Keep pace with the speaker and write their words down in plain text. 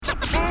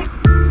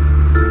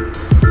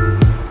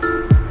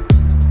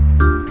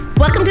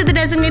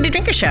Designated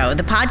Drinker Show,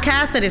 the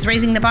podcast that is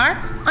raising the bar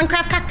on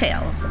craft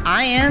cocktails.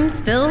 I am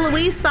still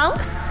Louise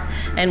Solis,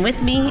 and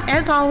with me,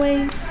 as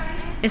always,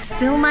 is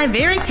still my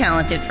very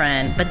talented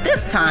friend, but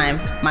this time,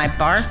 my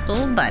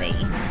barstool buddy,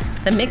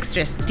 the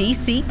mixtress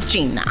DC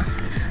Gina.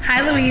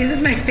 Hi, Louise. This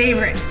is my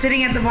favorite.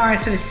 Sitting at the bar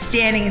instead of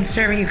standing and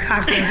serving you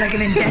cocktails like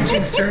an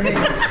indentured servant.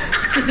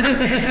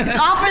 It's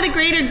all for the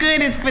greater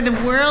good. It's for the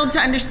world to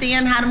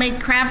understand how to make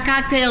craft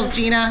cocktails,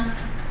 Gina.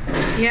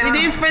 Yeah. It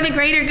is for the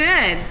greater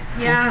good.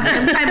 Yeah.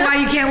 That's why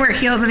you can't wear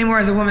heels anymore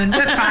as a woman.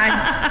 That's fine.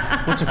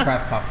 What's a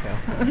craft cocktail?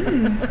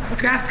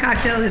 Craft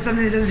cocktail is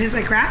something that doesn't taste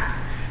like crap?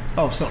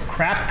 Oh, so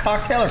craft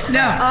cocktail or crap? No.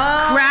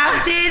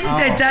 Crafted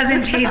that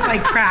doesn't taste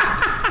like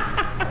crap.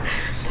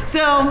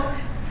 So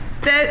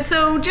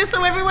just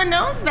so everyone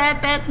knows,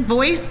 that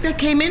voice that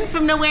came in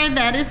from nowhere,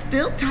 that is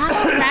still Todd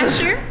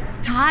Thrasher.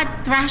 Todd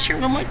Thrasher,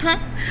 one more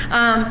time.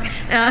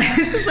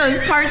 So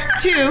it's part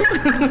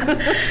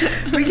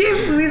 2. We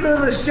gave Louise a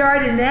little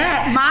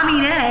Chardonnay,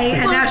 Mommy Nay,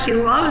 and now she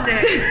loves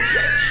it.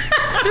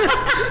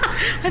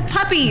 My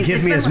puppies.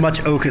 Give me as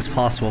much oak as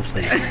possible,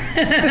 please.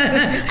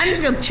 I'm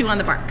just going to chew on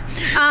the bark.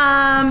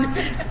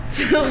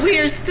 So we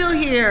are still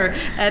here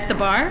at the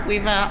bar.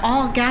 We've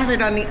all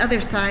gathered on the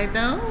other side,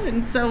 though.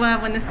 And so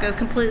when this goes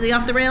completely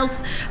off the rails,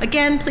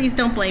 again, please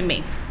don't blame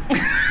me.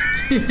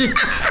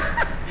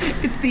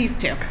 It's these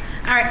two.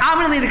 All right, I'm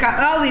going to lead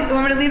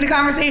the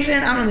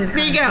conversation. I'm going to lead the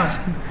There you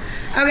conversation.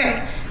 There you go.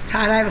 Okay,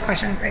 Todd, I have a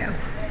question for you.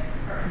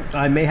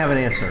 I may have an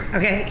answer.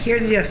 Okay,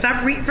 here's the deal.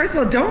 Stop. First of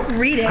all, don't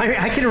read it.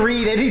 I can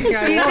read anything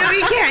I want. No,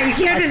 you can't. You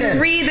can't just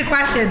read the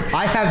question.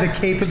 I have the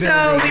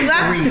capability to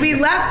read. We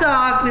left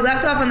off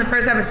on the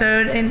first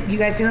episode, and you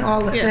guys can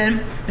all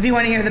listen if you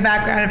want to hear the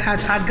background of how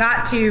Todd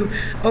got to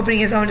opening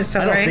his own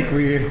distillery. I don't think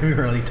we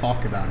really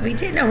talked about it. We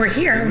did. No, we're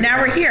here.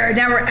 Now we're here.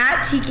 Now we're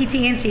at Tiki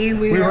TNT.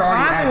 We were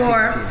already on the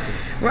wharf. TNT.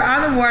 We're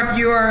on the wharf.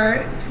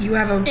 You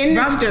have a in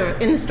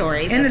the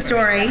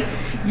story.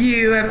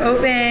 You have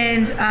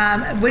opened,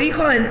 what do you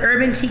call it, an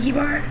urban tiki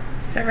bar?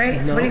 Is that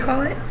right? No. What do you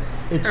call it?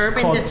 It's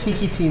called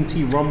Tiki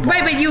TNT Rum Bar.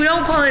 Right, but you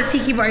don't call it a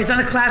tiki bar. It's not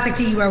a classic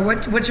tiki bar.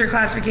 What's your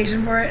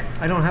classification for it?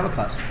 I don't have a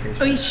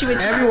classification.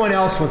 Oh, Everyone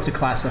else wants to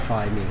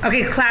classify me.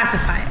 Okay,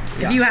 classify it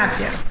if you have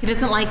to. He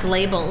doesn't like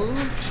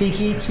labels.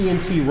 Tiki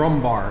TNT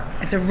Rum Bar.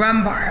 It's a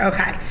rum bar.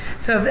 Okay.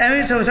 So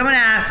if someone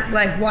asks,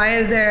 like, why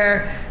is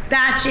there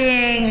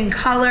thatching and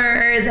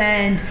colors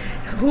and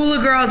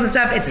hula girls and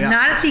stuff? It's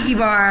not a tiki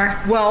bar.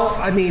 Well,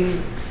 I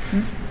mean,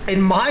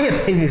 in my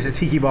opinion, it's a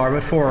tiki bar,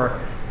 but for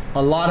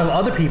a lot of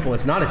other people,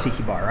 it's not a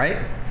tiki bar, right?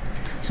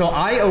 So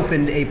I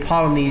opened a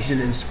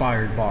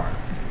Polynesian-inspired bar.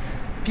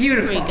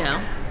 Beautiful. There you go.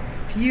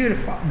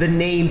 Beautiful. The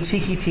name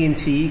Tiki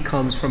TNT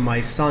comes from my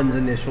son's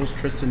initials,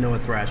 Tristan Noah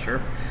Thrasher.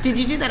 Did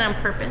you do that on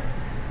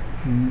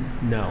purpose?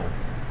 No.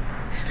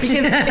 Because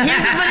here's the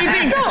funny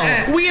thing.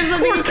 No, we have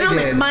something in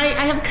common. I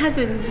I have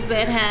cousins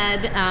that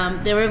had,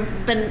 they're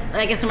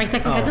my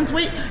second cousins.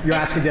 Wait. You're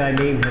asking did I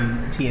name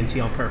him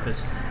TNT on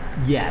purpose?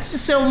 Yes.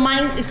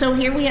 So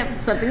here we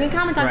have something in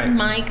common. Right.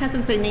 My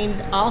cousins, they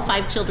named all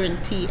 5 children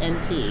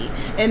TNT.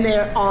 And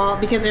they're all,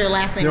 because their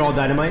last name They're all is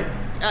Dynamite?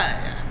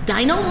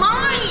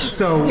 Dynamite!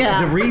 So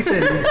the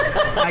reason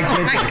I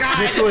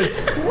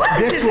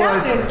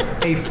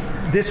did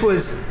this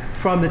was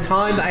from the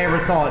time I ever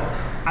thought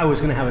I was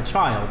going to have a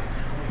child.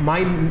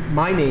 My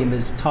name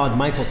is Todd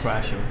Michael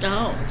Thrasher.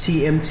 Oh.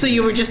 TMT. So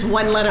you were just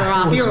one letter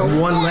off. I was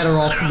one letter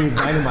off from being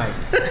Dynamite.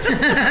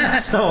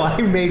 So I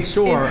made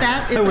sure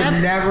I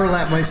would never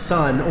let my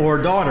son or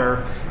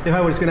daughter, if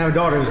I was going to have a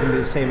daughter, it was going to be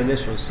the same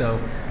initials. So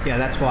yeah,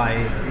 that's why,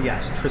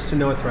 yes, Tristan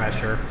Noah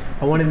Thrasher.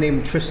 I wanted to name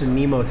him Tristan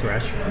Nemo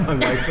Thrasher. My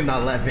wife would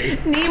not let me.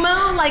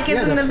 Nemo? Like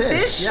it's in the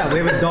fish? Yeah, we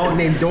have a dog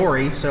named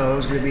Dory, so it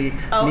was going to be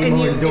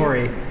Nemo and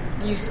Dory.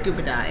 You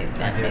scuba dive.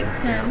 That makes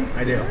sense.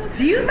 I do.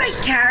 Do you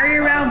carry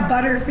around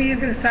butterfeed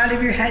for the side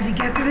of your head to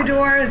get through the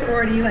doors,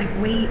 or do you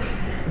wait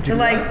to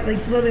like a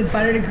little bit of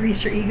butter to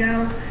grease your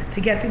ego to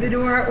get through the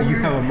door? Or? You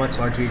have a much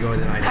larger ego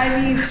than I do. I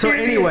mean, so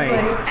anyway,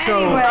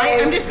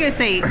 I'm just gonna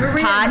say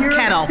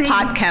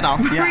pot kettle.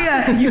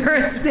 Maria, you're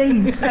a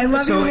saint. I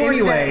love you. So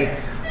anyway,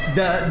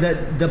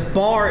 the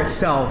bar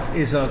itself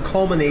is a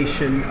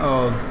culmination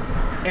of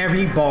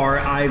every bar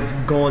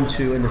I've gone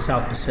to in the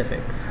South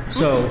Pacific.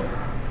 So.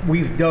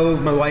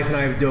 My wife and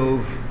I have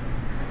dove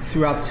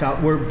throughout the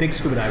South. We're big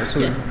scuba divers, so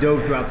we've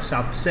dove throughout the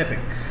South Pacific.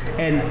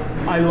 And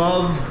I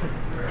love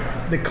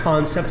the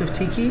concept of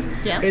tiki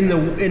in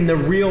the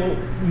real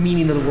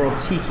meaning of the word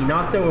tiki,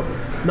 not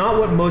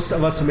what most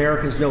of us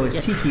Americans know as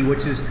tiki,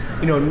 which is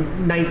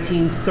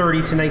 1930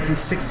 to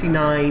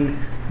 1969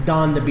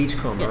 Don the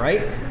Beachcomber,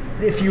 right?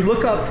 If you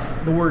look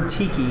up the word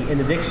tiki in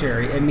the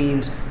dictionary, it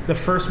means the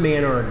first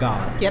man or a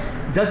god. Yep.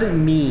 It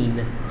doesn't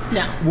mean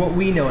what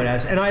we know it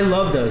as. And I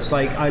love those.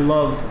 I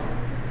love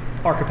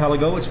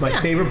Archipelago. It's my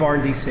favorite bar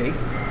in DC.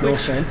 No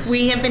offense.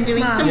 We have been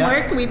doing some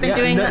work. We've been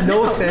doing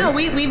no offense. No,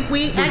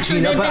 we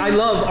actually. But I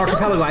love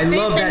Archipelago. I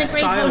love that style. They've been the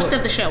great host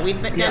of the show.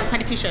 We've done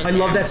quite a few shows. I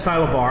love that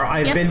style of bar.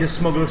 I've been to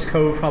Smuggler's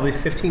Cove probably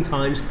 15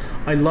 times.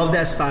 I love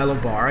that style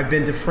of bar. I've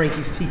been to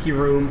Frankie's Tiki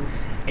Room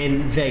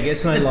in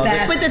Vegas, and I love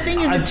it. But the thing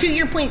is, to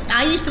your point,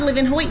 I used to live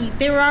in Hawaii.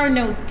 There are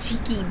no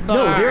tiki bars.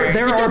 No,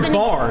 there are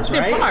bars,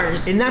 right? There are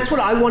bars. And that's what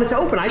I wanted to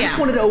open. I just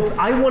wanted to open.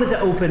 I wanted to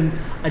open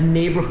a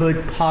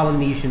neighborhood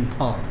Polynesian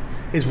pub.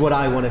 Is what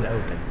I wanted to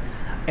open.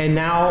 And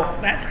now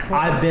that's cool.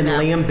 I've been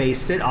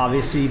lambasted,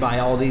 obviously, by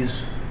all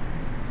these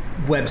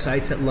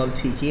websites that love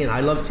tiki, and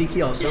I love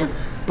tiki also. Yeah.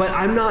 But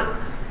I'm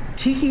not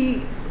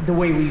tiki. The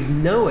way we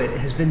know it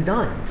has been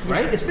done,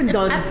 right? It's been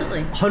done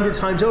 100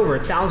 times over,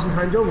 1,000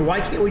 times over. Why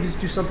can't we just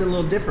do something a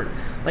little different?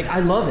 Like, I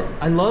love it.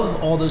 I love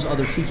all those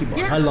other tiki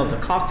bars. Yeah. I love the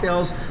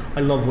cocktails.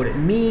 I love what it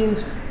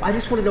means. I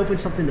just wanted to open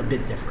something a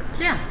bit different.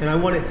 Yeah. And I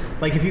wanted,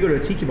 like, if you go to a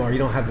tiki bar, you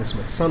don't have this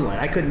much sunlight.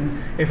 I couldn't,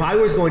 if I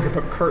was going to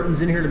put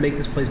curtains in here to make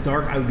this place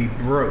dark, I would be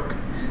broke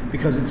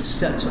because it's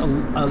such a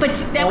but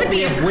that would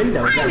be a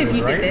windows crime if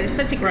you right? did it. It's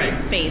such a great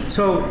space.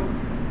 So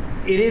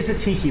it is a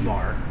tiki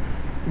bar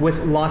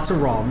with lots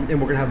of rum, and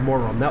we're going to have more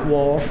rum. That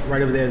wall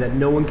right over there that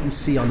no one can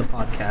see on the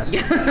podcast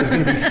is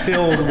going to be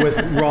filled with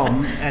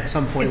rum at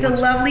some point. It's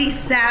a lovely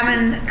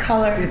salmon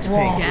colored It's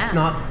wall. pink. Yes.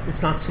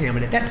 It's not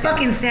salmon. It's That's pink.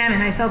 fucking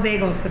salmon. I sell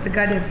bagels. That's a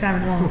goddamn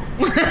salmon wall.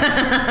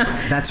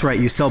 That's right.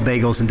 You sell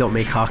bagels and don't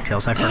make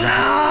cocktails. I forgot.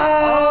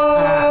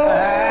 Oh.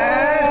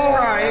 That's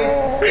right.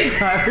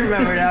 I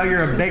remember now.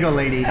 You're a bagel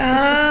lady.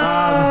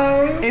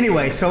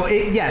 Anyway, so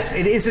it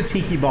is a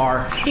tiki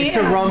bar. It's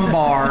a rum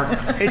bar.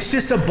 It's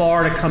just a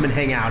bar to come and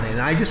hang out in.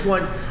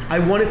 I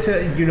wanted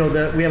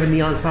to, we have a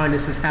neon sign that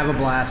says "Have a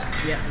blast."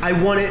 Yeah. I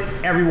wanted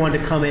everyone to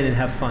come in and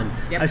have fun.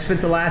 Yep. I spent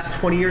the last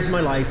 20 years of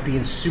my life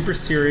being super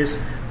serious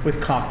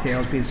with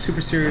cocktails, being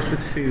super serious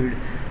with food.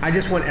 I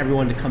just want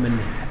everyone to come in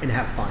and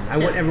have fun. I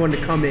want everyone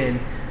to come in,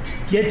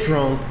 get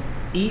drunk,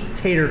 eat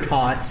tater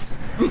tots,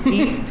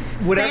 eat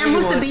whatever you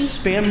want.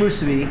 Spam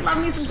musubi.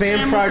 Love me some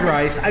spam fried musubi.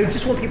 rice. I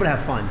just want people to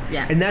have fun.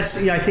 Yeah. And that's,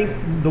 I think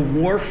the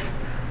Wharf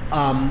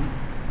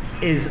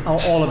is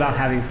all about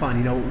having fun.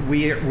 You know,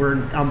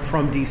 I'm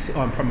from DC.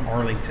 I'm from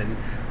Arlington,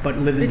 but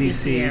lived in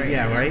DC. area,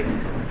 yeah, right.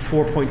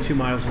 4.2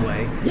 miles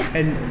away. Yeah.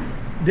 And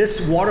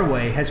this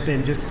waterway has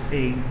been just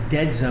a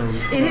dead zone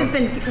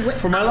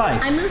for my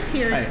life. I moved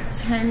here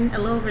a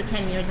little over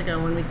 10 years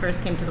ago when we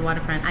first came to the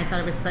waterfront. I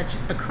thought it was such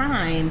a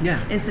crime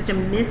and such a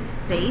missed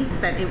space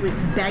that it was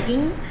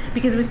begging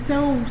because it was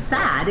so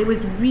sad. It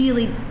was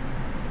really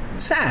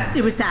sad.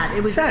 It was sad.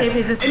 It was sad. It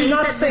was a space. And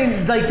not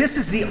saying like this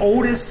is the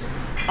oldest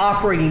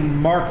operating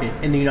market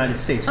in the United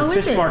States. The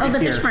fish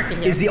market here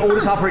is the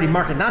oldest operating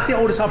market, not the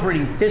oldest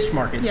operating fish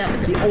market. Yeah,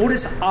 the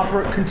oldest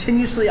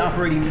continuously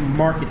operating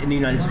market in the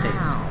United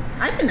States.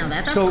 I didn't know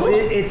that. That's so cool.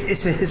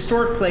 it's a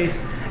historic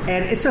place,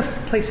 and it's a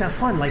place to have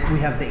fun. Like we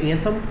have the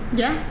Anthem.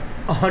 Yeah.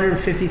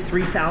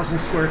 153,000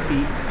 square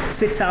feet,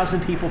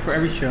 6,000 people for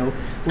every show.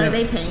 Are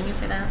they paying you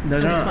for that? No,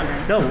 I'm just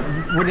wondering.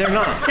 No, they're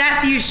not.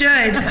 Seth, you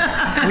should.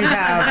 We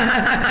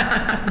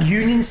have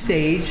Union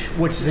Stage,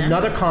 which is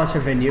another concert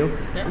venue,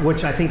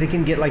 which I think they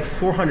can get like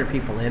 400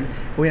 people in.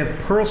 We have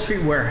Pearl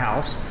Street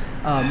Warehouse,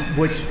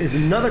 which is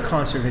another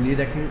concert venue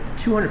that can get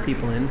 200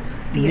 people in.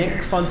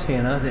 Nick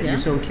Fontana, that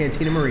used to own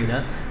Cantina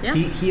Marina,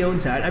 he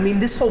owns that. I mean,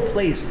 this whole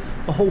place,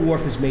 the whole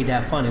wharf is made to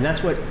have fun, and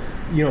that's what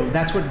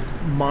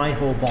my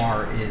whole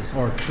bar is,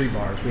 or 3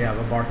 bars. We have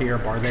a bar here, a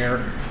bar there,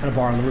 and a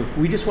bar on the roof.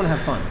 We just want to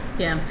have fun.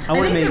 Yeah, I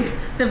want to make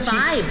the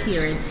vibe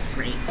here is just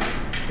great.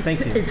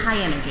 Thank you. It's high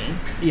energy.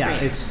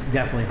 Great. It's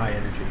definitely high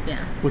energy.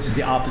 Yeah. Which is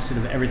the opposite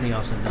of everything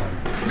else I've done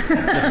for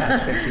the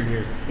past 15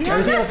 years. Yeah,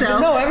 I guess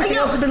so. Everything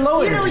else has been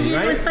low energy,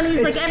 right? What's funny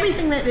is like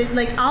everything that,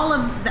 like all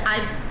of the,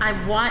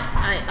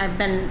 I've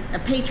been a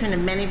patron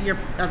of many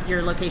of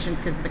your locations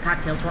because the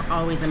cocktails were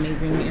always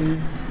amazing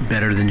and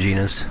better than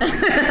Gina's.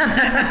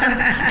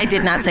 I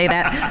did not say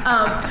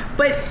that.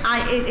 But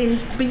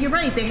you're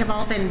right. They have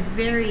all been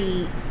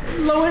very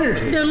low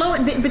energy. They're low,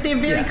 but they're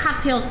very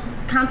cocktail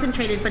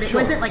concentrated, but it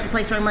wasn't like a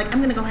place where I'm like, I'm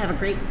going to go have a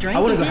great drink.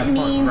 It didn't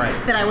mean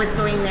that I was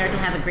going there to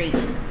have a great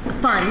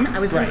fun. I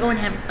was going to go and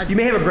have you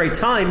may have a great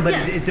time, but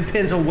it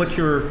depends on what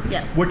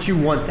you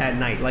want that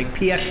night. Like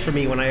PX for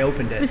me, when I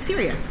opened it was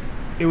serious.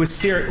 It was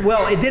serious.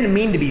 Well, it didn't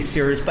mean to be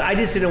serious, but I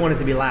just didn't want it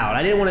to be loud.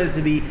 I didn't want it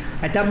to be,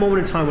 at that moment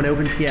in time when I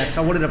opened PX,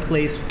 I wanted a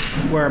place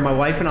where my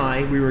wife and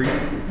I, we were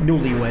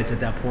newlyweds at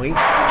that point, and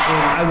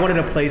I wanted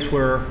a place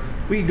where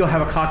we could go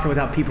have a cocktail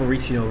without people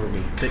reaching over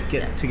me to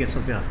get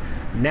something else.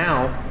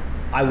 Now,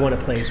 I want a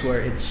place where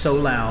it's so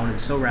loud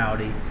and so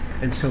rowdy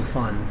and so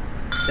fun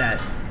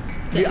that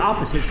the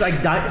opposite. It's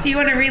like so you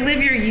want to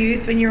relive your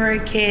youth when you were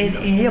a kid?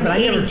 But I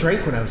never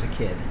drank when I was a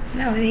kid.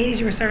 No, in the 80s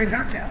you were serving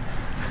cocktails.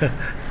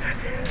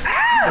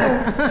 Ow!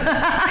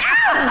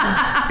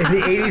 In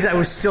the 80s, I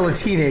was still a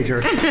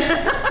teenager.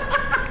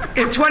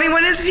 If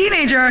 21 is a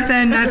teenager,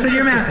 then that's what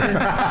your math is.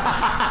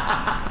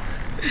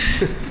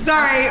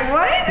 Sorry,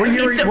 what?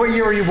 What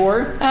year were you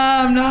born?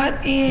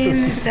 Not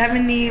in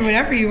 70,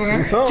 whatever you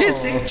were. Oh.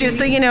 Just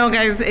so you know,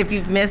 guys, if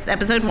you've missed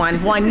episode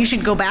one, you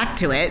should go back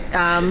to it.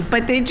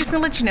 But they're just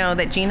going to let you know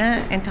that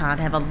Gina and Todd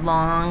have a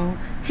long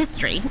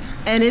history,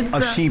 and it's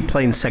A sheep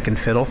playing second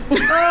fiddle.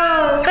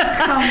 Oh,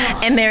 come on.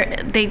 and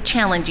they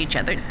challenge each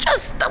other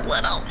just a little.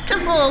 Now,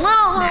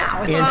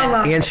 it's all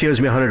love. And she owes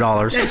me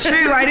 $100. It's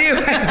true, I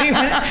do.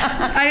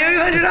 I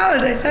owe you $100.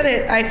 I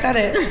said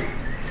it.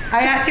 I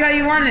asked you how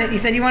you wanted it. You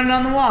said you wanted it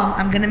on the wall.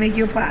 I'm going to make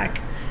you a plaque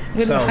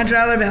with a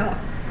 $100 bill.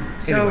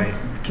 So, Anyway,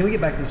 can we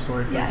get back to the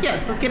story?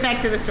 Yes, let's get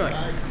back to the story.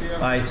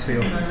 I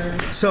see.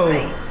 So,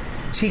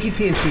 Tiki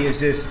TNT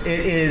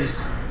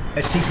is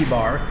a tiki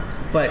bar,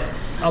 but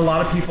a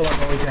lot of people are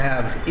going to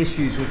have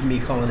issues with me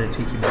calling it a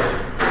tiki bar.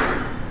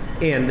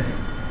 And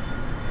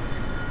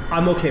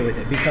I'm okay with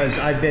it because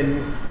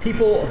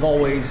people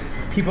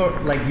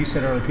like you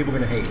said earlier, people are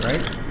going to hate,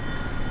 right?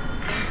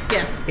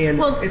 Yes. And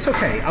it's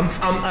okay.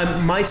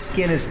 My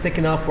skin is thick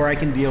enough where I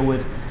can deal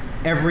with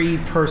every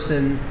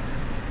person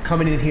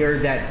coming in here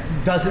that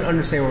doesn't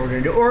understand what we're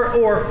going to do,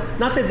 or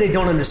not that they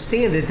don't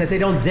understand it, that they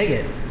don't dig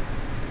it.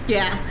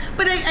 Yeah,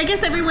 but I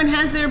guess everyone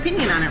has their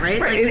opinion on it,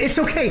 right? Right, like, it's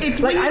okay. It's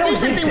like, when you I don't do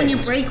something, when you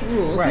things. break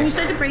rules, Right. when you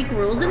start to break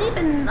rules, and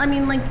even, I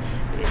mean, like,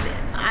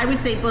 I would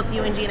say both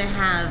you and Gina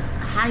have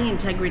high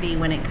integrity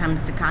when it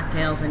comes to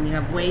cocktails, and you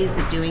have ways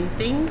of doing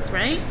things,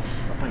 right?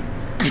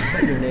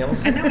 Bite your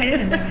nails. no, I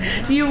didn't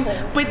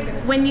know. But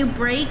when you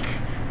break,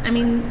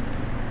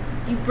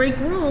 you break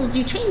rules,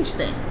 you change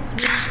things,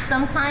 which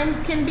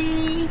sometimes can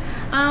be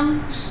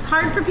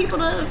hard for people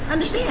to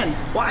understand.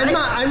 Well, right?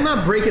 I'm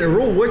not breaking a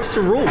rule. What's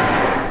the rule?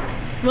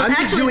 Well, I'm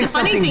actually, just doing the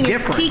funny something thing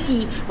different. is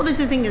Tiki. Well, that's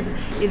the thing is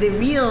the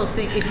real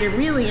thing. If you're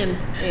really in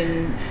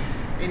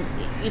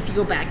if you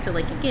go back to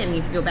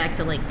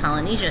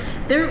Polynesia,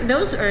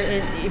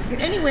 if you're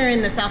anywhere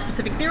in the South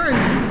Pacific,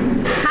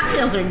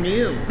 cocktails are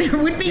new. There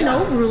would be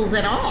no rules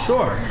at all.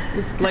 Sure.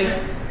 It's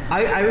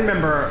I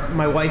remember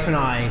my wife and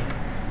I.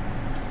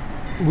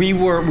 We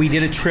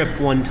did a trip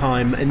one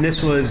time, and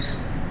this was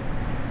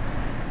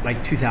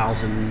like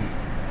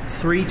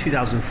 2003,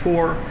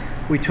 2004.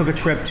 We took a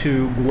trip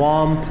to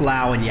Guam,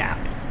 Palau, and Yap.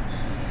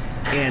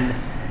 And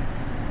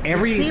Did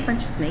you see a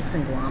bunch of snakes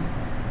in Guam?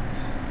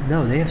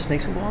 No, they have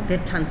snakes in Guam? They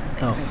have tons of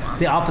snakes in Guam.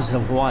 The opposite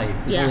of Hawaii.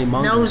 There's only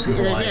mongoose in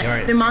Hawaii.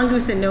 Right. The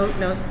mongoose and no. Do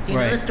you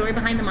know the story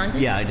behind the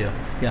mongoose? Yeah, I do.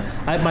 Yeah,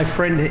 my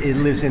friend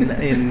lives in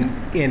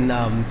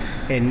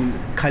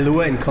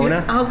Kailua in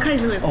Kona. Oh,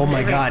 Kailua. Oh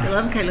my God! I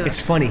love Kailua.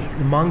 It's funny.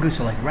 The mongoose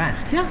are like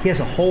rats. Yeah. He has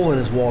a hole in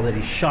his wall that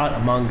he shot a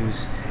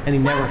mongoose,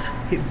 and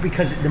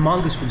because the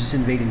mongoose were just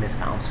invading his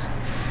house.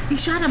 He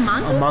shot a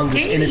mongoose. A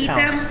mongoose in his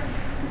house. Them?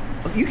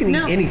 You can eat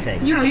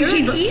anything. You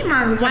can eat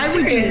mongoose. Why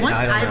would you want?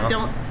 I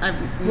don't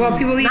Well,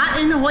 people eat. Not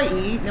in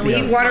Hawaii. No, We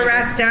eat water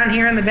rats down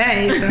here in the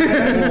bay.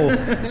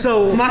 So.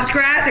 So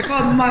Muskrat. They're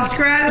called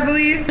muskrat, I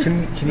believe.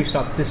 Can you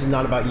stop? This is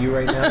not about you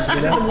right now. Do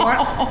you know?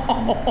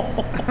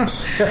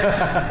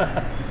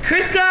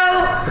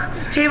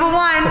 Crisco, table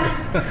 1.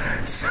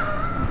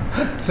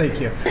 Thank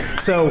you.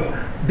 So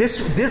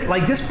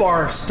this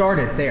bar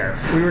started there.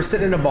 We were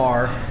sitting in a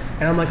bar,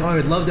 and I'm like, oh, I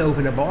would love to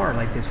open a bar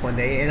like this one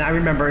day. And I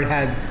remember it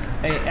had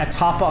a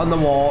tapa on the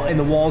wall, and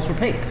the walls were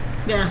pink.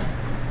 Yeah.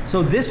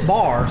 So this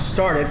bar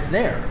started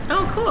there.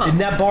 Oh, cool. And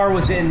that bar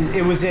was in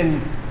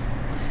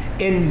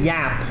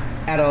Yap.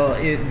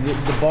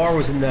 The bar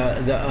was in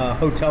the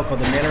hotel called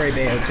the Monterey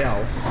Bay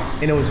Hotel,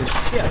 and it was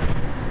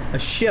a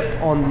ship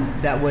on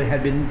that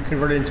had been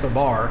converted into a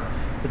bar,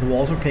 but the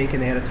walls were pink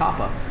and they had a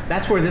tapa.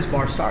 That's where this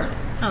bar started.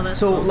 Oh, that's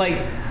so cool. like,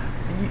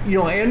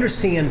 I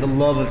understand the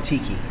love of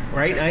tiki,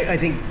 right? I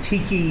think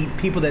tiki,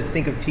 people that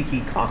think of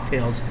tiki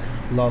cocktails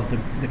love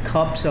the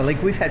cups. So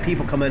like, we've had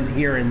people come in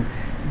here and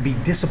be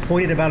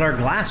disappointed about our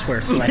glassware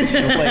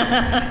selection.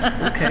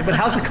 Like, okay, but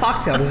how's the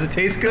cocktail? Does it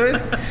taste good?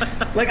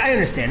 Like, I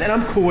understand, and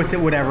I'm cool with it,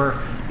 whatever.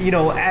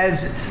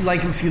 As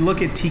like, if you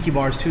look at tiki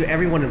bars too,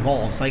 everyone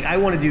involves. Like, I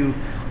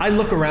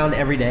look around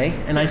every day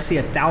and I see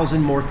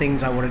 1,000 more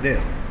things I want to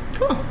do.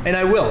 Cool. And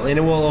I will, and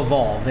it will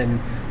evolve, and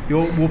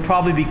we'll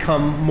probably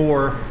become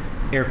more,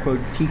 air quote,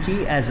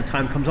 tiki as the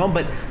time comes on.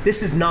 But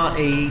this is not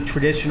a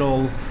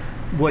traditional,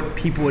 what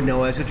people would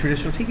know as a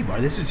traditional tiki bar.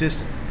 This is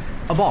just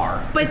a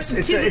bar. But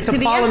it's a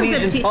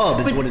Polynesian pub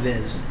is what it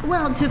is.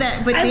 Well, to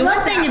that, but I the love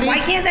one thing that. it is. Why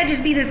can't that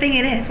just be the thing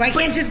it is? Why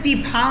can't it just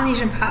be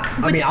Polynesian pub?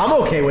 I mean, I'm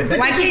okay with it.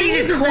 Why the can't you thing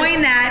just is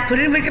coin that, put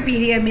it in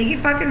Wikipedia, make it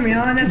fucking real,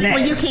 and that's it?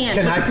 Well, you can.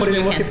 Can I put it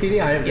in You can.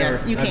 Wikipedia? I've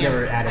can.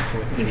 never added to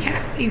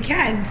Wikipedia. You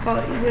can. It's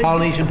called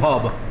Polynesian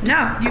pub.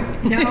 No.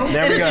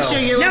 There we It'll just go.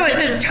 show you No, it what-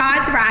 says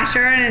Todd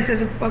Thrasher, and it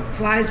says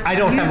applies. I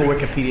don't have a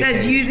Wikipedia It says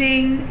page.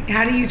 using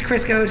how to use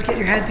Crisco to get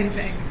your head through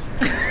things.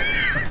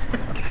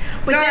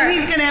 But then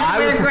he's gonna have I to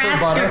wear would a prefer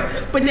grass butter.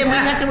 skirt. But then we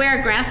have to wear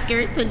a grass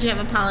skirt since you have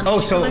a Polynesian. Oh,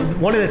 so one.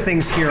 one of the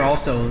things here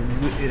also,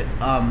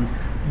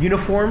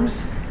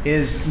 uniforms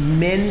is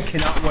men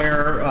cannot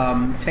wear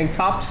tank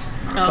tops,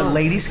 Oh. but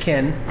ladies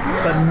can.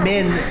 But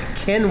men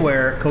can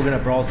wear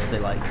coconut bras if they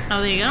like, Oh,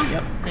 there you go.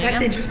 Yep. There you That's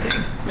go. interesting.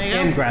 There you go.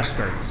 and grass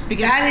skirts.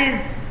 Because That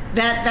is.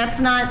 that's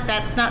not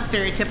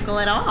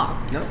stereotypical at all.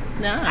 No.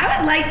 No. I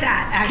would like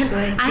that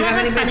actually. Do you I have a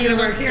anybody funny gonna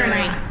little work here or story.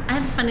 not? I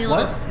have a funny What?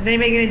 little. Is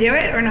anybody gonna do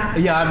it or not?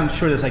 Yeah, I'm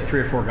sure there's like 3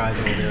 or 4 guys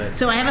that will do it.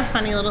 So I have a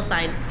funny little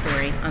side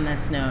story on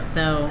this note.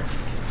 So,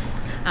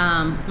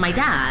 my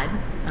dad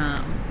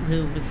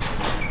who was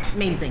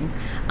amazing.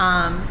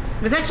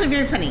 Was actually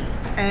very funny,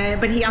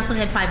 but he also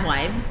had 5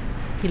 wives.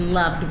 He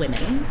loved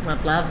women,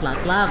 loved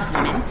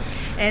women.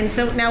 And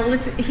so now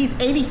he's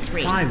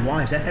 83. 5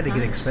 wives, that had to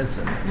get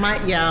expensive.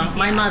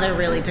 My mother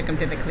really took him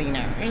to the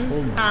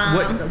cleaners.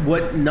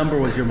 What number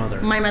was your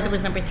mother? My mother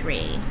was number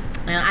 3.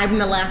 I'm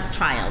the last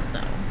child,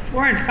 though.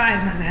 4 and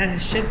 5 must have had a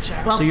shit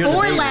show. Well, so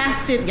 4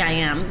 lasted. Yeah, I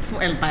am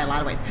by a lot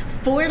of ways.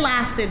 4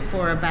 lasted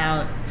for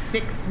about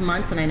 6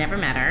 months, and I never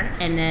met her.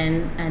 And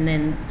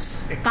then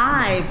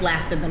 5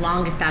 lasted the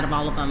longest out of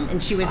all of them.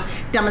 And she was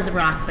dumb as a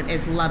rock, but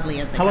as lovely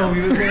as they How long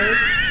have you been married?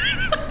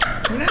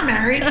 We're not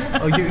married.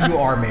 Oh, you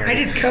are married. I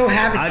just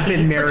cohabitate. I've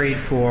been married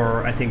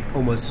for I think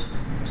almost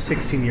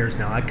 16 years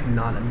now. I could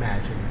not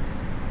imagine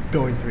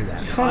going through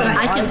that. Hold on.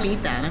 I can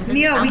beat that.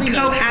 Neil, we cohabitate.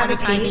 25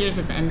 cohabitate. years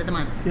at the end of the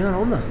month. You're not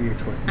old enough for your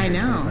 20. I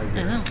know.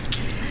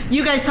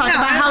 You guys talk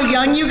about how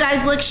young you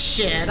guys look.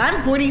 Shit,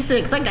 I'm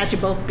 46. I got you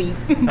both beat.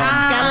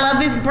 Gotta love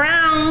this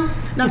brown.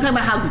 No, I'm talking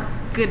about how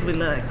good we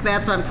look.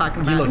 That's what I'm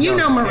talking about. You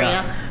know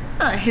Maria.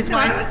 Yeah. His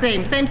wife,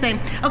 same.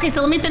 Okay, so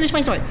let me finish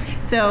my story.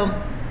 So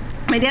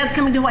my dad's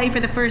coming to Hawaii for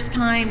the first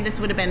time. This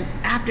would have been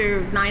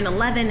after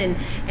 9/11,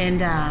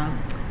 and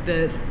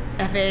the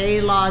FAA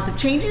laws have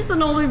changed. He's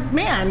an older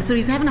man, so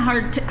he's having a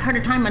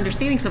harder time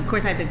understanding. So of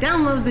course I had to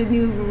download the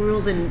new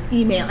rules and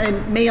email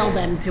and mail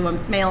them to him,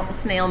 snail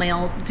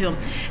mail to him.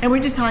 And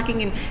we're just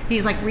talking, and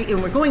he's like,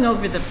 and we're going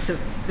over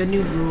the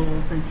new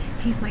rules, and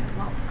he's like,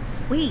 well,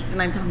 wait.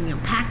 And I'm telling him,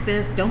 pack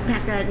this, don't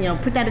pack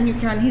that, put that in your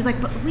carry-on. And he's like,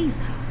 but Louise,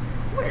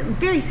 we're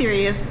very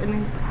serious. And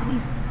he's like,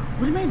 Louise,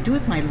 what am I gonna do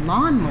with my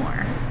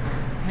lawnmower?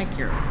 I'm like,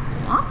 your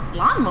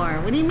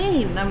lawnmower? What do you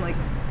mean? And I'm like,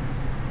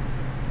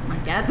 my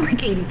dad's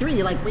like 83.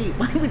 You're like, wait,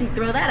 why would he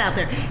throw that out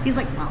there? He's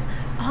like, well,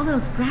 all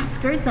those grass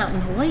skirts out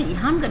in Hawaii,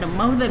 I'm going to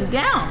mow them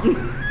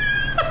down.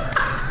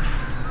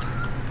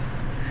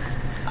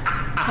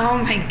 Oh,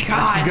 my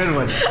God. That's a good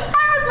one.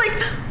 I was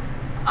like,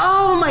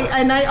 oh, my.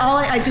 And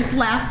I just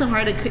laughed so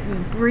hard I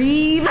couldn't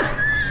breathe.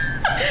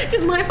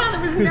 Because my father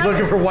was He's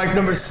looking for wife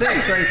number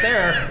 6 right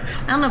there.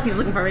 I don't know if he's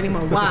looking for any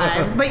more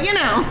wives, but Oh,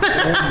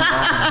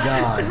 my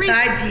God.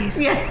 Side piece.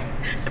 Yeah.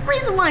 The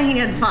reason why he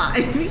had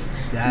 5.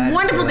 That's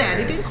wonderful hilarious. dad.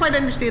 He didn't quite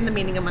understand the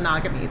meaning of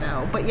monogamy,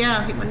 though. But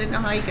yeah, he wanted to know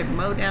how he could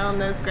mow down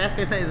those grass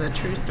skirts. That is a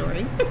true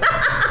story.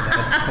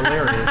 That's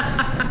hilarious.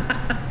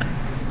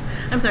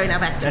 I'm sorry, now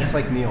back to That's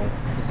like Neil.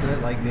 Isn't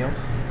it like Neil?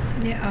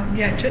 Yeah,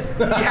 yeah.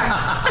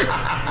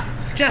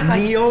 Just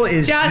like Neil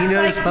is just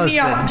Gina's like husband.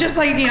 Neil, just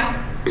like Neil.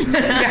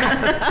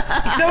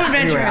 Yeah. He's so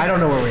adventurous. Anyway, I don't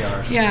know where we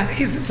are. Yeah,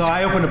 he's So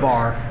I opened a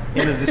bar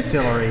in a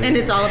distillery. and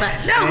it's all about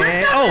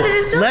let's talk about the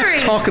distillery.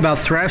 Let's talk about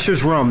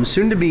Thrasher's Rum,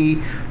 soon to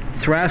be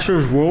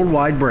Thrasher's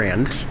worldwide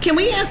brand. Can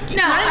we ask you?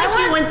 No, can I ask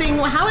you I one thing?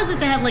 How is it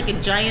to have like a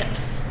giant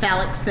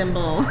phallic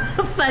symbol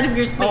outside of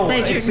your space that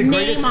has it's your the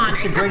name greatest. on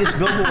It's it? the greatest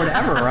billboard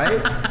ever,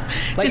 right?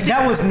 Like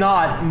that was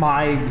not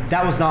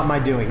my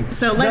doing.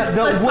 So let's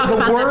the talk about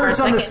that for a words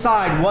on the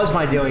second. side was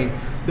my doing.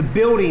 The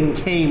building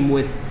came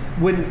with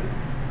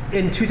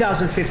in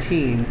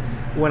 2015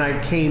 when I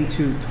came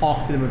to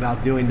talk to them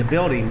about doing the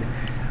building.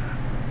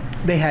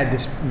 They had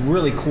this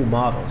really cool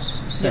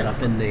models set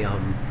up in the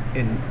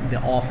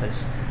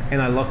office, and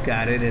I looked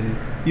at it, and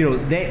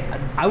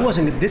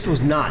this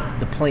was not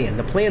the plan.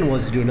 The plan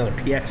was to do another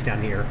PX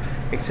down here,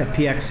 except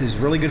PX is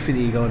really good for the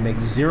ego and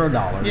makes $0.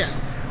 Yeah.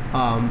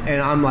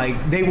 And I'm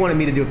like, they wanted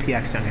me to do a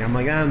PX down here. I'm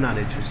like, I'm not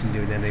interested in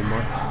doing that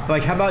anymore. They're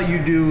like, how about you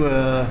do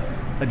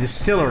a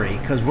distillery?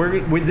 Because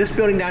we're this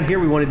building down here,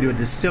 we want to do a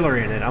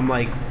distillery in it. I'm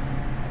like,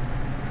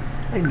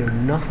 I know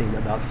nothing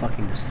about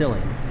fucking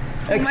distilling.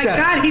 Oh my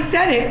God, he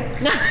said it.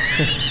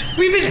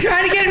 We've been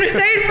trying to get him to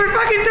say it for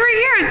fucking 3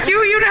 years. Do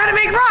you know how to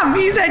make rum?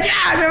 He said,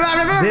 yeah, blah,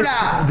 blah, blah,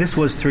 blah. This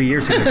was 3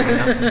 years ago,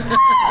 Gina.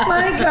 Oh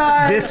my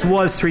God. This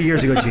was 3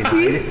 years ago, Gina.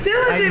 He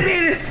still hasn't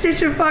made a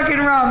stitch of fucking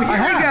rum.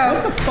 Here we go.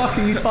 What the fuck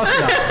are you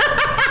talking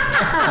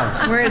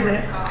about? Where is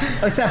it?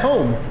 It's at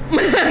home.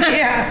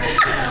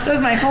 Yeah. So is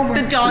my homework.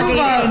 The dog ate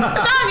it. The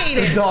dog ate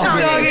it. The dog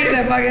Dog ate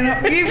that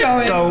fucking. Keep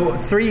going. So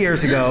 3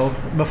 years ago,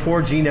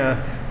 before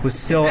Gina was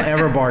still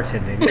ever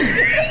bartending,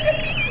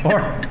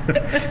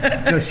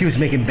 no, she was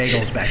making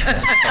bagels back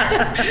then.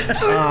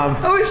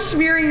 I was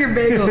smearing your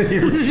bagel.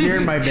 You were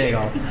smearing my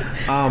bagel.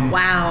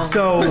 Wow.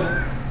 So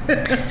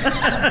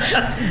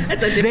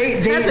That's a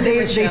different.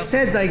 they show.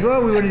 said like,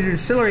 oh, we want to do a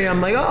distillery.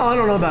 I'm like, oh, I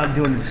don't know about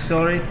doing a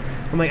distillery.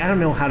 I'm like, I don't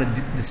know how to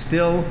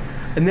distill.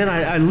 And then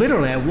I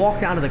literally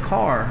walked out of the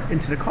car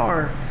into the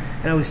car,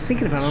 and I was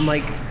thinking about it. I'm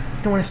like,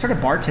 when I started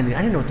bartending,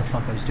 I didn't know what the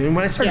fuck I was doing.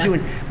 When I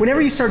started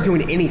whenever you start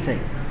doing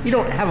anything, you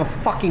don't have a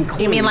fucking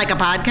clue. You mean like a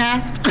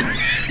podcast?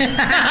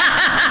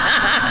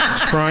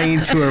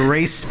 Trying to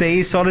erase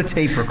space on a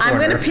tape recorder. I'm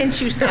gonna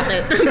pinch you. Stop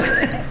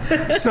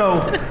it. So,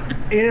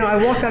 I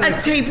walked out of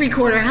A tape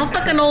recorder. How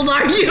fucking old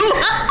are you?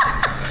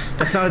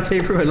 That's not a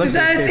tape recorder. It looks Is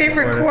that like a tape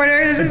recorder?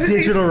 A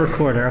digital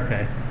recorder.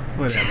 Okay,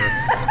 whatever.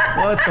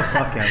 What the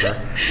fuck ever.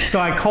 So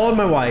I called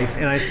my wife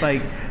and I was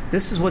like,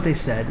 this is what they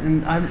said.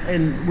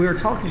 And we were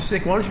talking. She's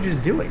like, why don't you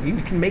just do it? You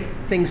can make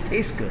things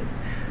taste good.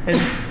 And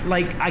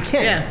like, I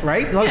can't,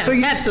 right? Yeah, so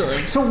you absolutely.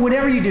 So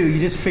whatever you do, you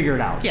just figure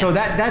it out. Yeah. So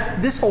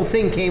this whole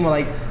thing came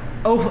like,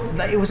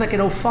 it was like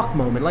an oh fuck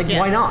moment. Like,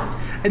 why not?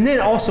 And then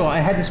also I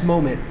had this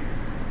moment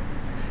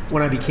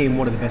when I became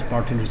one of the best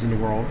bartenders in the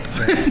world.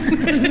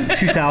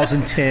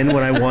 2010,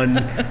 when I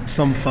won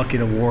some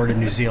fucking award in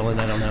New Zealand,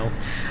 I don't know.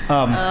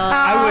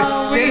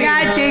 We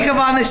got Jacob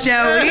on the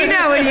show. We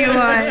know what you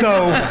want.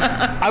 So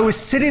I was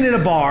sitting in a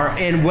bar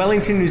in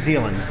Wellington, New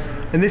Zealand,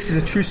 and this is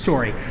a true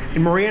story.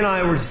 And Maria and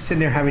I were just sitting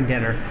there having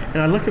dinner, and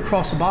I looked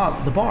across the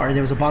bar, and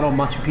there was a bottle of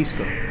Machu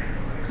Pisco.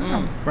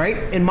 Right?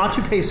 And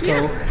Machu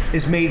Pisco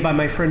is made by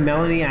my friend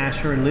Melanie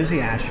Asher and Lizzie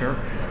Asher,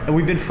 and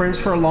we've been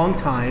friends for a long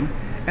time.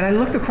 And I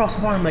looked across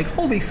the bar, I'm like,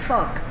 holy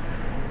fuck.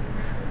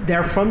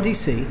 They're from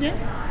DC. Yeah.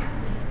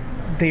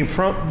 They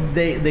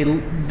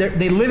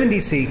live in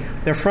DC.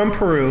 They're from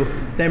Peru.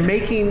 They're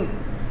making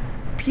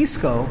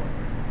pisco,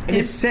 and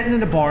it's sitting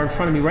in a bar in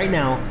front of me right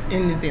now.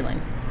 In New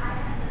Zealand.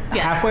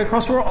 Yeah. Halfway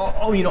across the world,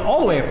 all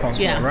the way across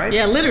the world, right?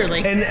 Yeah,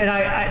 literally. And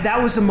I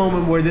that was the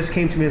moment where this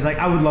came to me. It's like,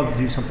 I would love to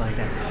do something like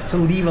that, to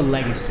leave a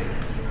legacy.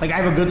 Like,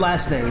 I have a good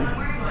last name,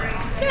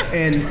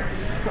 and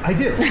I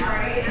do.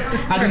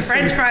 How do you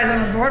French fries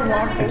on the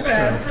boardwalk. It's true.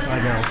 I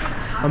know.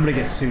 I'm gonna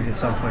get sued at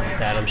some point with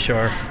that, I'm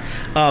sure.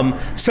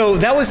 So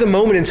that was the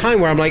moment in time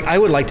where I'm like, I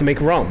would like to make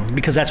rum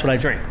because that's what I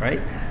drink, right?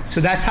 So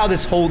that's how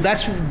that's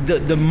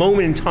the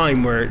moment in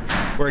time where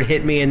it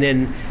hit me. And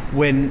then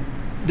when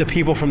the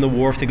people from the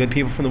wharf, the good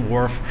people from the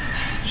wharf,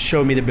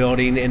 showed me the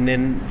building, and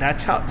then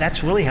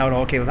that's really how it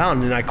all came about.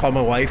 And then I called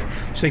my wife.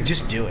 She's like,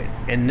 just do it.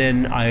 And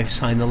then I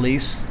signed the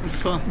lease,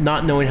 that's cool.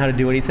 Not knowing how to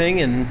do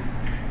anything. And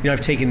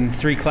I've taken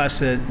 3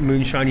 classes at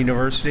Moonshine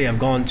University. I've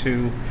gone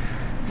to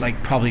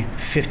like probably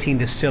 15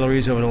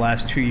 distilleries over the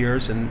last 2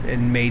 years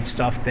and made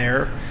stuff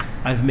there.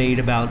 I've made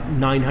about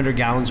 900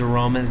 gallons of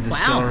rum at a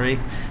distillery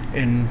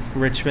in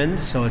Richmond.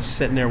 So it's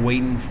sitting there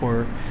waiting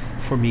for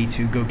me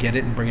to go get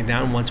it and bring it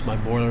down once my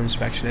boiler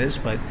inspection is.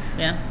 But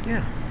yeah.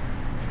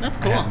 That's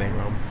cool. I have made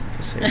rum.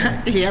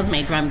 He has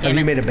made rum. Have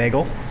you made a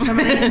bagel?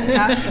 Somebody,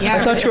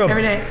 I thought you were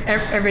every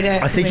day.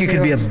 I think you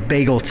could be a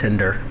bagel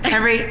tender.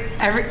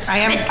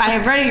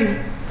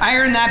 I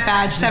earned that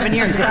badge 7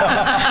 years ago.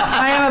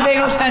 I am a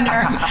bagel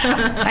tender.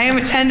 I am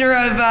a tender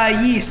of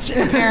yeast,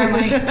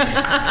 apparently.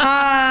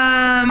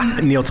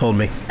 Neil told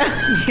me.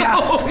 Yes.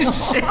 Oh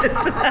shit!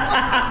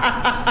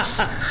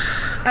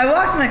 I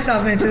walked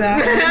myself into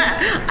that.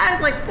 I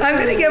was like, I'm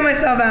gonna get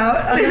myself out.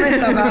 I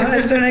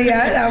just don't know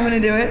yet. I'm gonna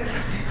do it.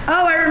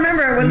 Oh, I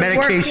remember when the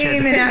work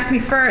came and asked me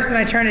first, and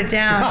I turned it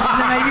down.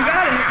 And then you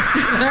got it.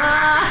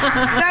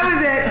 That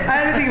was it.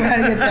 I didn't think about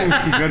how to get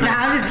there. Nah,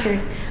 I'm just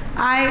kidding.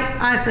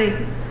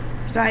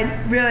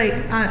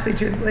 Honestly,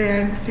 truthfully,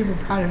 I'm super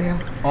proud of you.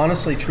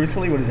 Honestly,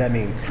 truthfully, what does that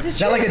mean? Is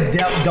that like a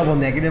double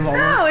negative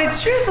almost? No,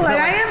 it's truthful.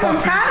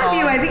 I'm proud of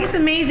you. I think it's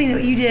amazing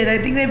what you did. I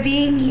think that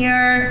being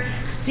here,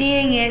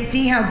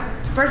 seeing how,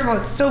 first of all,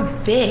 it's so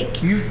big.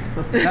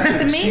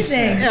 That's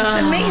amazing.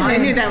 It's amazing. I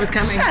knew that was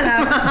coming. Shut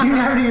up. You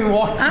haven't even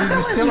walked to the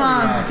distillery.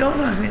 Mom. Don't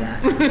talk to me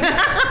that.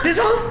 This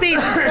whole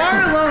space, this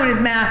bar alone is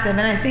massive,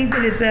 and I think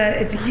that it's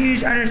a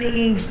huge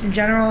undertaking just in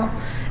general.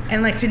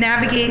 And like to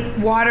navigate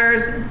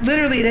waters,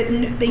 literally that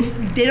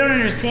they don't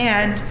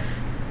understand.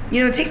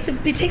 You know, it takes a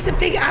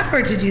big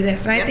effort to do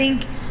this. And I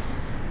think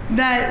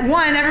that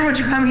everyone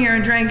should come here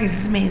and drink because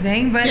it's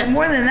amazing. But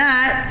more than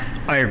that,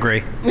 I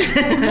agree.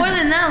 More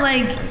than that,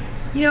 like,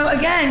 you know,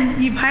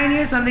 again, you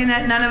pioneered something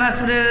that none of us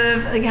would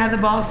have had the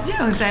balls to do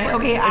and say,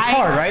 okay, it's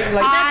hard, right?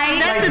 Like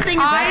that's the thing.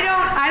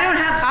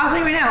 I'll tell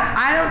you right now,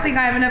 I don't think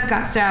I have enough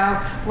gusto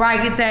where I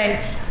could say,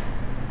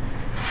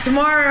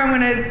 tomorrow I'm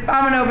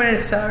gonna open a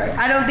distillery.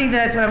 I don't think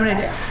that's what I'm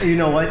gonna do. You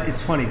know what?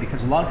 It's funny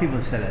because a lot of people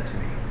have said that to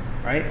me,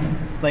 right?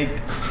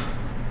 Like,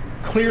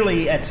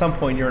 clearly at some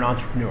point you're an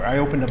entrepreneur. I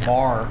opened a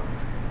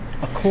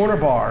corner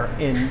bar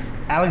in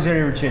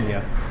Alexandria,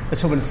 Virginia,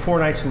 that's open 4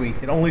 nights a week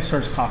that only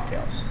serves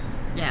cocktails.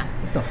 Yeah.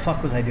 What the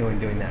fuck was I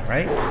doing that,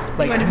 right?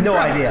 Like, I had no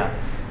idea.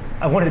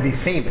 I wanted to be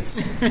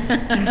famous.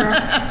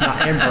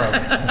 And broke.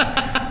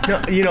 No,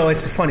 you know,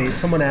 it's funny.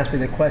 Someone asked me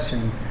the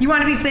question. You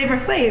want to be Flavor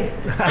Flav?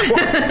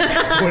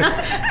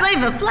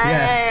 Flavor Flav.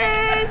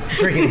 Yes.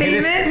 Drinking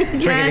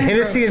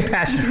Hennessy and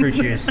passion fruit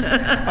juice.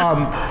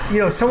 You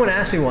know, someone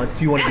asked me once,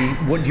 do you want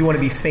to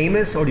be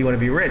famous or do you want to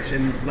be rich?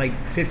 And like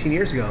 15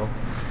 years ago,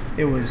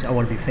 it was, I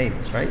want to be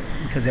famous, right?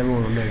 Because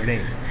everyone will know your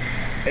name.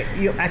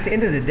 You know, at the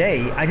end of the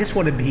day, I just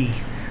want to be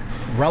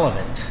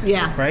relevant.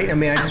 Yeah. Right? I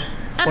mean, I just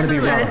want to be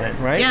relevant,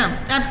 right?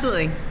 Yeah,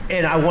 absolutely.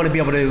 And I want to be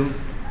able to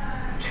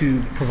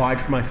provide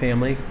for my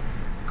family.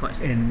 Of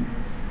course. And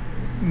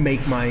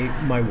make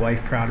my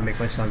wife proud and make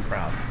my son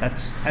proud.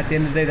 That's, at the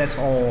end of the day, that's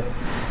all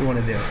we want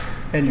to do.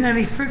 And you want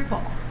to be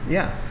fruitful.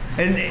 Yeah.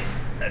 And,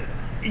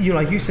 you know,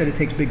 like you said, it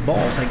takes big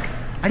balls. Like,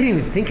 I didn't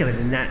even think of it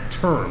in that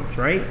terms,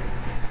 right?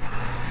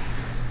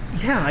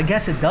 Yeah, I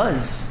guess it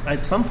does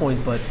at some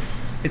point, but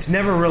it's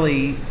never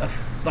really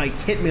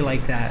hit me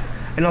like that.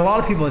 And a lot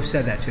of people have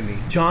said that to me.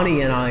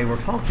 Johnny and I were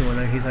talking one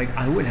night. He's like,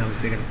 I wouldn't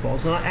have big enough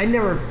balls. And I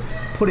never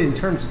put it in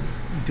terms,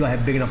 do I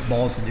have big enough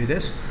balls to do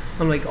this?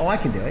 I'm like, I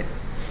can do it,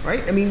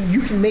 right? I mean,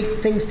 you can make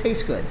things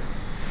taste good.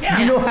 Yeah.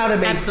 You know how to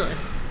make. Absolutely.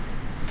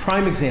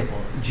 Prime example,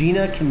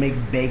 Gina can make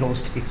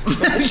bagels taste good.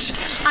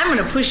 I'm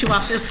going to push you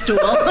off this stool.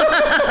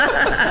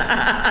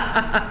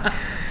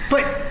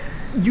 But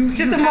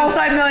Just a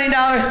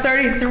multi-million-dollar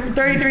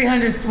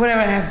 3,300, whatever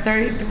I have,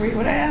 33,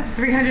 what I have,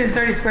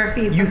 330 square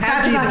feet. You But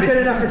have that's the not good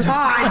enough for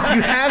Todd.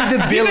 you have the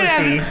You could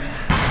ability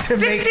have to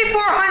make.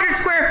 6,400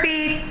 square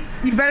feet.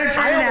 You better I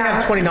try it only have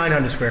out.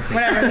 2,900 square feet.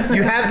 Whatever this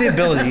You is. have the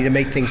ability to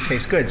make things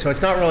taste good, so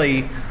it's not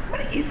really.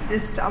 What is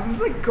this stuff?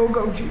 It's like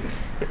go-go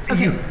juice.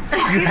 You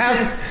have.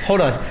 this? Hold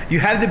on. You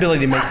have the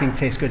ability to make things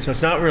taste good, so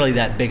it's not really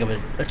that big of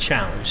a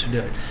challenge to do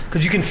it,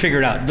 because you can figure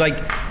it out. Like,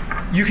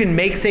 you can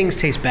make things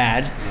taste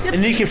bad, and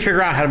then you can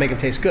figure out how to make them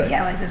taste good.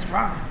 Yeah, like this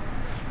rum.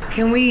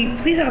 Can we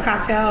please have a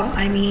cocktail?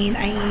 I mean,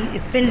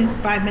 it's been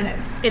 5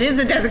 minutes. It is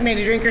the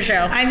designated drinker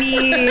show. I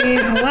mean,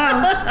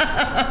 hello.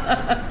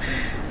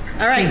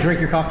 All Can you right. drink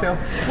your cocktail?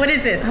 What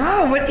is this?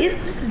 Oh,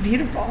 this is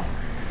beautiful.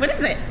 What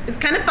is it? It's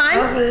kind of Tell us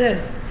fun. what it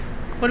is.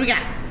 What do we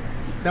got?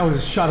 That was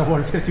a shot of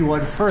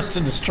 151, first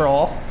in the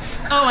straw.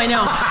 Oh, I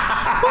know.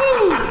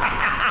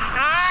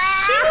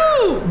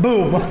 Shoo!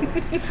 Boom.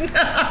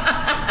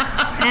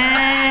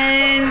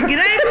 And good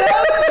night,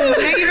 folks.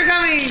 Thank you for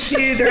coming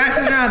to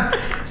Thrasher's Rum.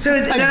 So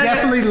it's I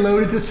definitely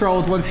loaded the straw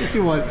with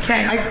 151.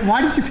 Okay.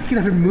 Why did you pick it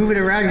up and move it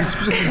around? You're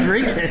supposed to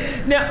drink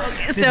it. No,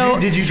 so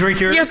Did you drink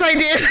yours? yes, I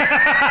did.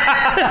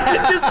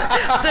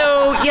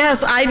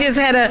 Yes, I just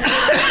had a.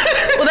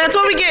 Well, that's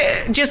what we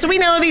get. Just so we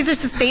know, these are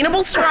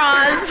sustainable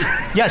straws.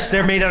 Yes,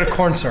 they're made out of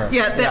corn syrup.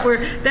 Yeah,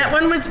 that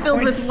one was filled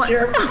Corn with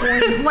syrup,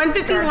 corn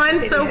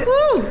 151. So starch,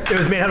 woo. It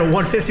was made out of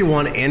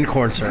 151 and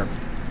corn syrup.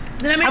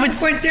 Then I made with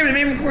corn syrup. I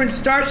made with corn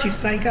starch, you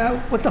psycho.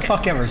 What the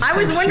fuck ever? I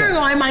was wondering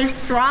why my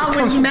straw It was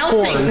comes from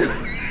melting.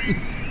 corn.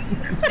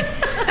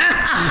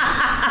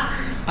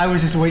 I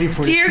was just waiting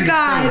for it. Dear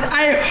God,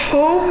 I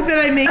hope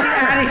that I make it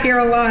out of here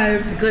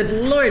alive. Good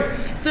Lord.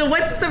 So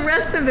what's the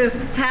rest of this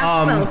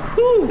pasta?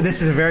 Whew.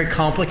 This is a very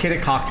complicated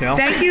cocktail.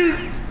 Thank you.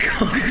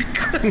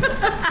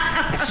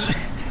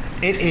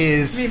 It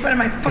is. Me putting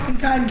my fucking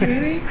cotton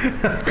candy.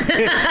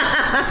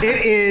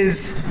 It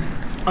is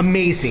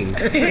amazing.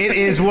 It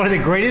is one of the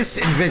greatest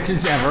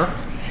inventions ever.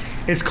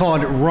 It's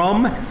called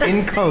rum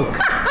and coke.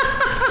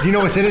 Do you know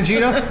what's in it,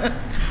 Gina?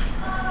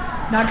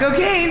 Not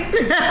cocaine.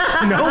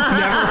 No,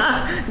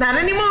 never. Not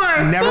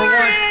anymore.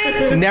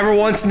 Never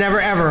once, never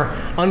ever.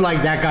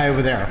 Unlike that guy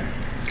over there.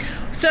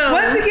 So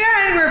Once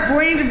again, we're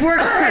pointing to poor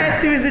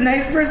Chris, who is the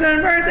nicest person on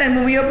earth. And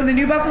when we open the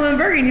new Buffalo and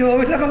Bergen, you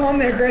always have a home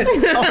there, Chris. Do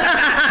you need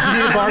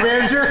a bar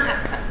manager?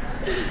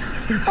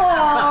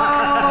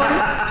 Oh,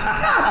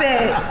 stop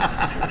it.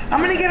 I'm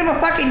going to get him a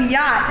fucking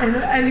yacht,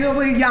 and he'll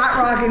be yacht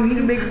rock, and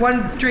he'll make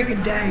one drink a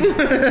day.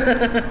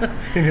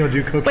 And he'll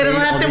do cocaine. but he'll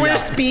have on to the wear yacht.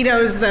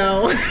 Speedos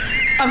though.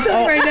 I'm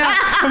telling you right now.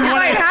 From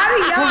what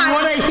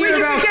I hear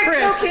you about can get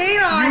Chris,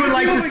 cocaine on, you would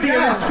like to see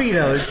him in go.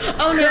 Speedos.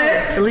 Oh no!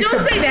 At least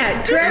Don't a- say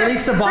that. At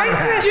least the bottom Bring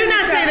half. Chris Do into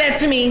not the say show. that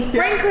to me.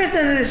 Bring Chris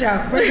into the show.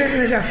 Bring Chris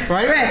into the show.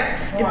 Right? Chris,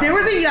 if there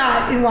was a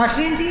yacht in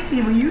Washington,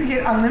 D.C. where you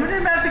hit unlimited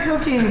amounts of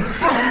cocaine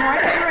and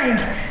one drink,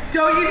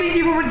 don't you think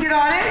people would get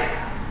on it?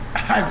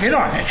 I've been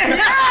on it.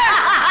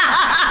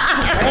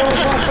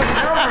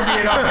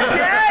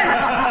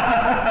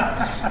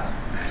 Yes!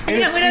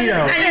 In a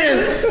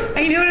Speedo.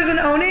 And you know who doesn't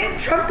own it?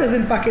 Trump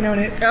doesn't fucking own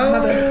it.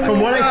 Mother. From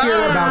what I hear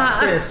about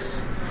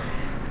Chris,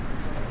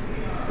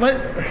 What?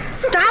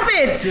 Stop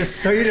it! just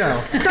so you know.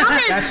 Stop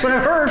it! That's what I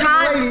heard.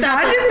 Todd, Ladies. stop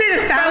I it. just made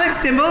a phallic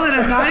symbol that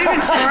I'm not even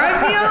sure I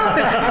feel,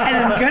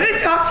 and I'm gonna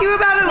talk to you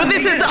about it. Well,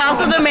 this is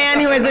also the man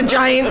who has a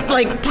giant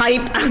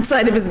pipe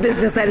outside of his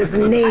business that has his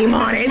name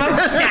on it.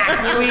 smokestack,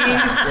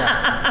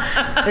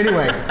 please.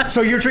 Anyway,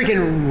 so you're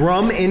drinking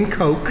rum and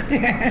coke,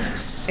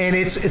 and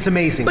it's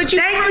amazing. But you,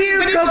 Thank you,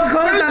 but it's Coca-Cola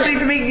frozen. Company,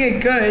 for making it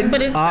good.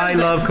 But it's I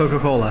frozen. love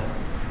Coca-Cola.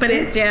 But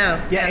it's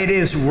Yeah, it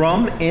is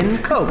rum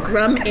and coke.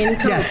 rum in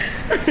Coke.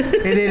 Yes,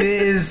 and it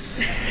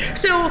is.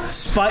 So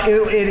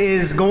It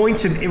is going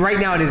to. Right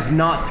now, it is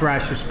not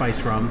Thrasher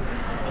Spice Rum.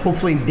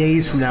 Hopefully, in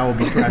days from now, will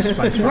be Thrasher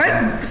Spice Rum.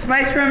 What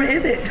spice rum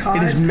is it, Todd?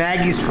 It is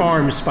Maggie's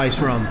Farm Spice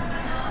Rum.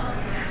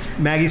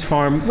 Maggie's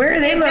Farm. Where are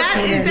they Is that-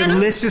 located? is that-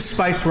 Delicious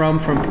spice rum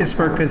from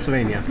Pittsburgh,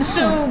 Pennsylvania.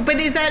 but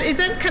is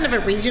that kind of a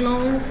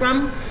regional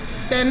rum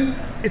then?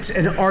 It's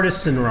an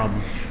artisan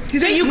rum. Do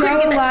so they you grow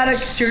couldn't a get- lot of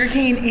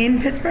sugarcane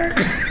in Pittsburgh?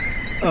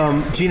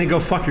 Gina, go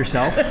fuck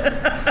yourself.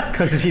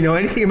 Because if you know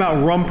anything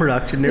about rum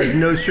production, there's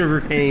no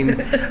sugarcane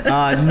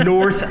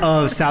north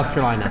of South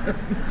Carolina.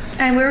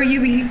 And where will you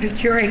be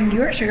procuring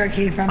your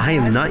sugarcane from? I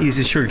am Todd? not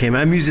using sugarcane.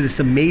 I'm using this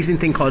amazing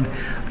thing called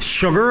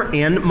sugar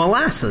and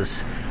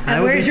molasses. I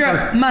And would where's be-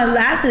 your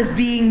molasses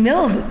being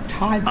milled,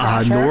 Todd?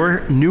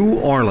 Thrasher? New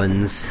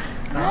Orleans.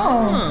 Oh,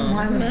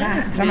 I love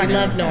that. We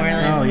love New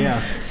Orleans. Oh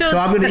yeah. So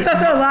I'm gonna. That's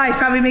also a lie. He's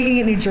probably making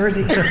it in New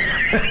Jersey.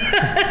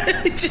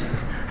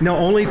 No,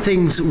 only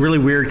things really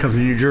weird come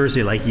from New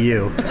Jersey, like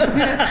you.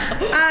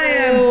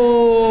 I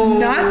am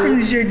not from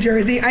New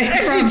Jersey. I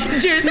am from New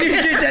Jersey.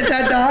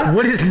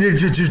 What is New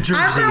Jersey?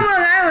 I'm from Long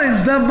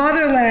Island, the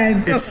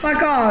motherland. So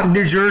fuck off.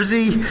 New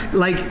Jersey,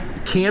 like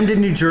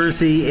Camden, New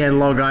Jersey, and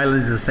Long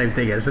Island is the same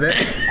thing, isn't it?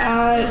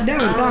 No,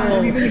 it's not.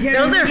 Have you been to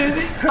Camden, Those New are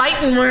Jersey?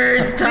 fighting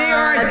words, Todd. They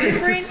are different.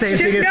 It's the same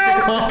thing as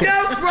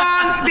Secaucus. No,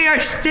 wrong. They are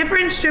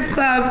different strip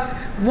clubs.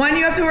 One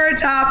you have to wear a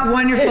top.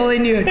 One you're fully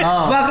nude.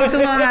 Welcome to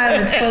Long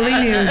Island, fully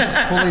nude.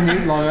 Fully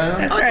nude, Long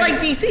Island. Oh, it's right. like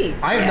DC.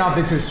 I have not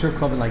been to a strip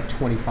club in like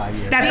 25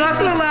 years. That's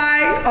also a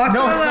lie. Also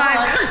No, a it's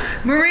lie.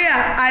 Maria,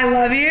 I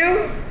love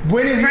you.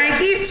 When have you-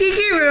 Frankie's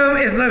Tiki Room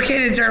is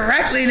located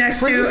directly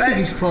next Frankie's to.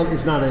 Tiki's club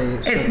is not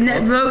a strip It's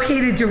club.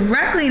 located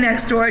directly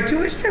next door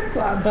to a strip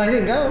club. But I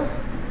didn't go.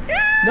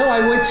 No,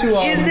 I went to.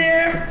 Is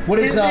there? What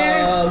is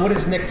there? what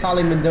is Nick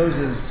Tolly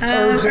Mendoza's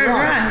Herbs and Rye?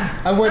 Rye.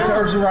 I went to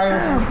Herbs and Rye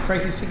and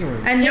Frankie's Tiki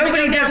Room. And Never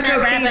nobody go down does that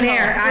cocaine rabbit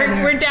there hole.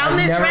 either. We're down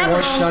this Never rabbit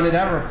once hole. done it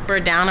ever. We're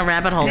down a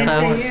rabbit hole,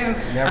 Didn't folks. say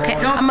you. Never Okay,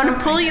 once. I'm gonna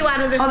pull you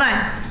out of this. Hold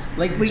on.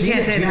 Like We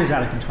can't say Gina's that.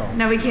 out of control.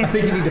 No, we can't I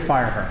think say you need that. to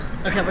fire her.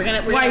 Okay, we're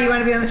gonna. Why, you want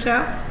to be on the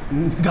show?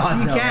 God,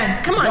 You no.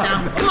 can. Come on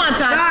now. Come on,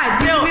 Todd.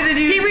 God, no, give me the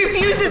new- he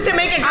refuses to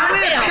make a I'm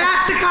going to cocktail.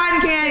 pass the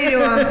cotton candy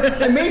to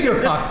him. I made you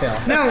a cocktail.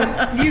 No,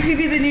 you could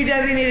be the new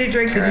designated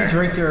drinker. Can you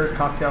drink your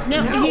cocktail?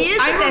 No, he is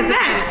I'm the a designated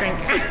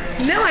mess.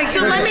 drinker. No, I So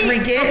can't let me.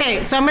 drink it.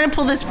 Okay, so I'm gonna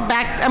pull this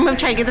back. I'm gonna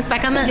try to get this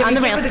back on the Yeah, on we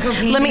the can't rails. put the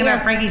cocaine Let me about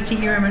guess. Frankie's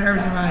Tiki Room and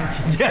Herbs and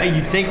Rye. Yeah,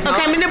 you think?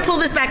 Okay, I'm gonna pull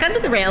this back onto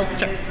the rails.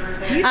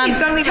 You see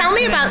something Tell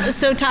me that's- about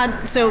so Todd.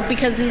 So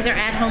because these are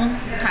at-home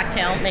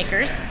cocktail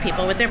makers,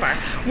 people with their bar.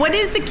 What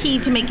is the key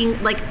to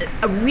making like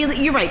a really?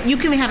 You're right. You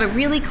can have a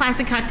really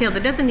classic cocktail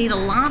that doesn't need a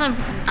lot of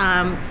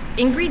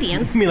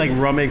ingredients. You mean like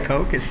rum and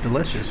Coke? It's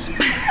delicious.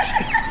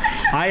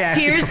 I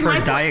actually Here's my prefer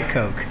point. Diet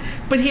Coke.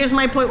 But here's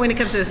my point when it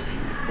comes to this.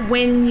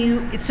 When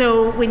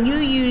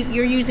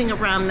you're using a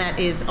rum that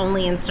is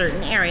only in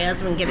certain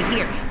areas, we can get it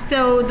here.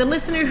 So the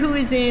listener who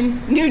is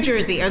in New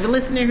Jersey or the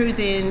listener who's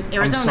in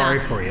Arizona, I'm sorry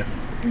for you.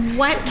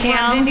 what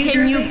Camden, rum New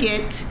can you Jersey?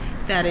 get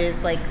that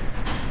is like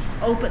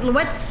open?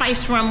 What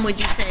spice rum would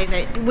you say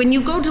that when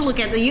you go to look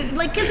at the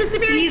because it's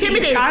very Easy.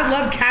 intimidating. I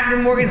love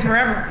Captain Morgan's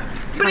forever.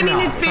 But I mean,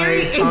 Time it's out.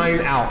 very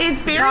Time out.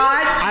 It's very. Todd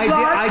I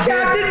loved did-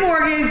 Captain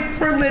Morgan's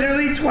for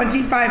literally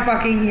 25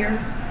 fucking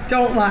years.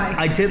 Don't lie.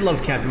 I did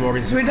love Captain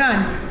Morgan's, We're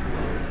done.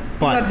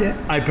 but loved it.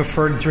 I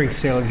prefer to drink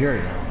Sailor Jerry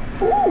now.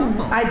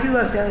 Ooh, I do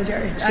love Sailor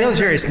Jerry's. Sailor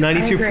Jerry is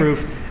 92 agree.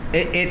 proof.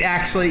 It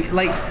actually,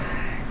 like,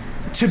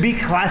 to be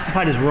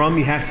classified as rum,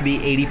 you have to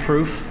be 80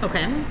 proof.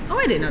 Okay. Oh,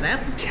 I didn't know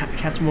that.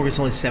 Captain Morgan's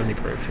only 70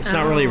 proof. It's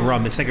not really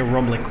rum. It's like a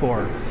rum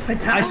liqueur.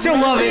 But Todd I still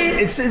love loved it.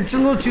 it. It's a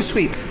little too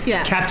sweet.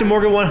 Yeah. Captain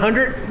Morgan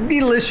 100,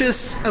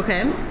 delicious.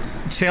 Okay.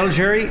 Sailor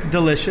Jerry,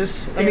 delicious.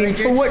 Sailor I mean,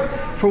 Jerry.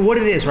 for what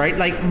it is, right?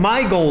 Like,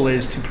 my goal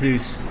is to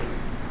produce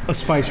a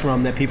spice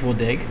rum that people will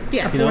dig.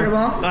 Yeah. you know?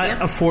 Affordable. Yep.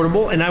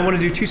 Affordable, and I want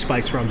to do 2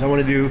 spice rums. I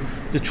want to do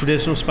the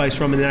traditional spice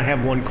rum, and then I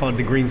have one called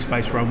the green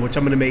spice rum, which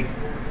I'm going to make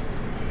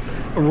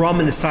a rum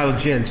in the style of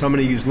gin. So I'm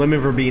going to use lemon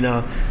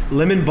verbena,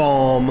 lemon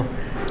balm,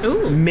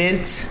 Ooh.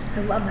 mint, I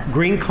love that.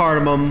 green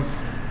cardamom,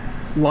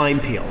 lime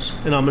peels,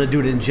 and I'm going to do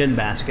it in gin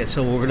basket.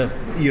 So we're going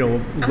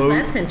to, load.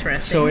 that's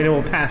interesting. So and it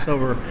will pass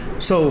over.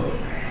 So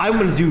I'm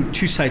going to do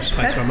 2 types of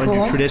spice That's rum. I'm going to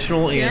cool. do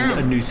traditional and Yeah.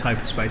 a new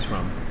type of spice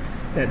rum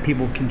that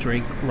people can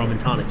drink rum and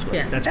tonics with.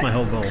 Yeah. That's my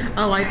whole goal.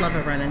 Oh, I'd love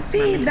a run-in.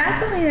 See,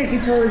 that's something that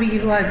could totally be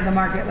utilized in the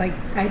market. Like,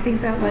 I think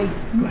that, like,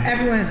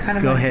 everyone is kind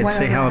of Go like, ahead, one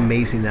say of how them.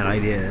 amazing that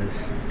idea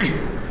is.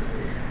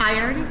 I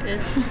already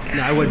did.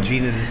 No, I want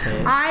Gina to say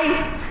it.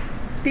 I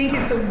think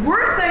it's the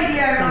worst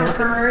idea I've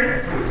ever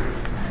heard.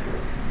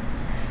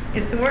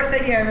 It's the worst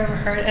idea I've ever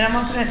heard. And I'm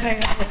also going to tell you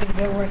what I think is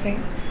the worst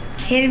thing.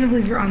 Can't even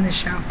believe you're on this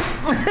show.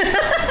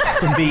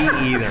 Me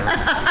either.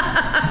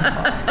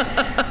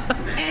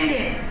 End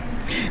it.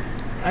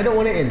 I don't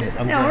want to end it.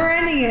 I'm No, done. we're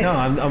ending it. No,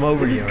 I'm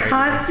over This you. Right?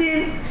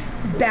 constant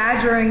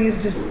badgering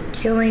is just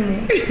killing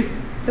me.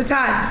 So,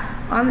 Todd,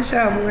 on the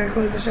show, we're going to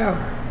close the show.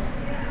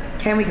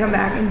 Can we come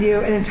back and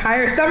do an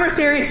entire summer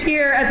series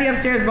here at the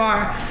upstairs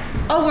bar?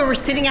 Oh, where we're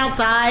sitting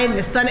outside and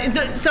the sun.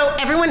 So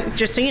everyone,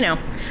 just so you know,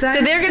 so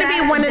they're going to be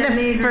Sunset one of and the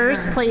Major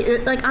first River.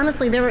 place. Like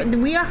honestly,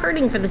 we are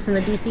hurting for this in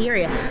the DC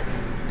area.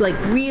 Like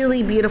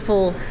really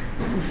beautiful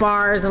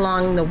bars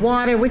along the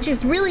water, which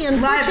is really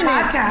unfortunate.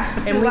 podcast.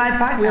 Let's do a live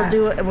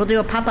podcast. We'll do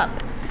a pop up.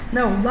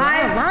 No,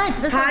 live,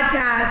 live. This is-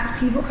 podcast.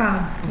 People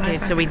come. Okay,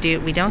 Live so we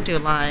podcast. don't do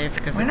live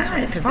because Why not?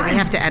 It's we fine.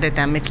 have to edit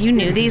them. If you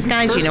knew these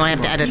guys, you know I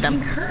have to edit You them.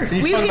 can curse.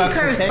 You We talking can about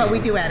curse, cocaine? but we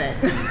do edit.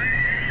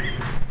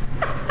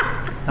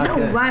 No,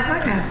 Okay. live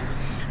podcast.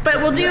 But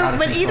we'll do. You're out of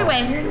But either control.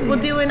 way, we'll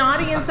do an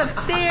audience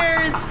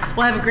upstairs.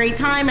 We'll have a great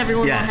time.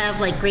 Everyone Yes. will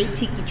have like great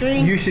tiki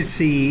drinks. You should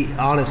see,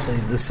 honestly,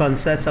 the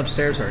sunsets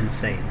upstairs are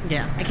insane.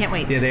 Yeah, I can't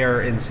wait. Yeah, they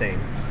are insane.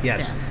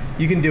 Yes. Yeah.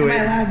 You can do Am it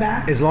I allowed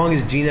back? as long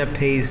as Gina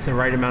pays the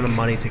right amount of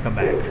money to come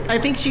back. I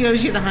think she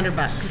owes you the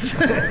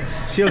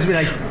 $100. She owes me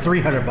like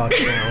 $300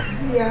 now.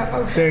 Yeah,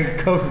 okay.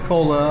 The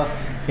Coca-Cola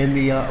and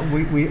the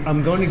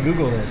I'm going to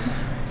Google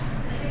this.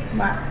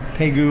 Wow.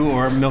 Pegu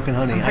or Milk and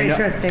Honey. I'm pretty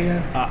sure it's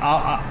Pegu.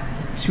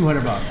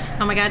 $200.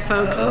 Oh my God,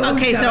 folks. Oh,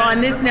 Okay, so God.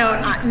 on this note,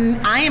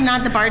 I am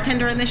not the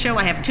bartender in the show.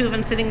 I have two of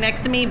them sitting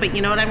next to me, but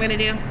you know what I'm going to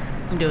do?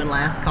 I'm doing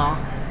last call.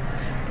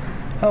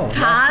 Oh, Todd?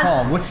 last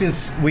call. What's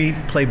this? We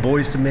play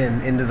Boys to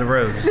Men, Into the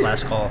Road. It's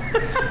last call.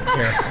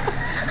 Here.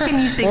 Can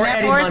you sing Or that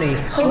Eddie for us? Money.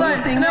 Can Hold you on.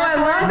 sing No, that I for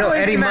love us? No, Boys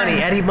Eddie to Money. Men.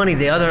 Eddie Money.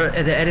 The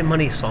Eddie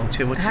Money song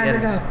too. What's How the does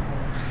it go?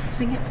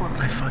 Sing it for me.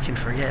 I fucking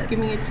forget. Give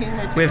me a tune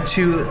or two. We have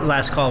two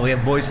last call. We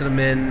have Boys to the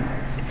Men,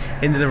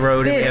 Into the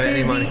Road, and we have This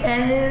Eddie is Money. the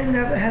end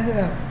of How's it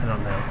go? I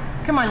don't know.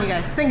 Come on, you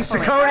guys. Sing it for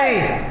me. Cody!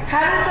 How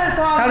does that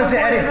song How does for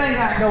the Boys Eddie? to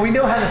Men go? No, we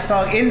know how the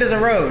song Into the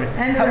Road.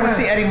 End of the What's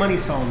Road. the Eddie Money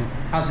song?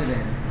 How's it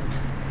end?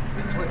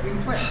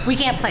 We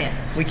can't play it.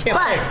 We can't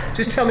But play it.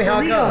 Just tell me how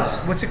illegal. it goes.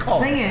 What's it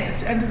called? Sing it.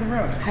 It's End of the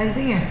Road. How do you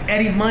sing it?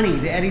 Eddie Money.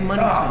 The Eddie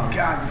Money Oh, song.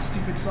 God, the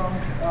stupid song.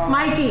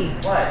 Mikey,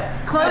 What?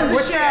 close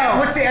What's the show.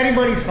 What's the Eddie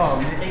Money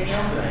song? Take me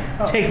home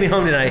tonight. Take me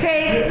home tonight.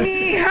 Take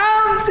me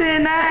home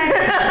tonight.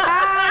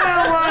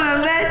 I don't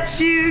wanna let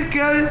you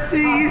go till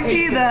you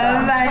see the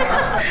light.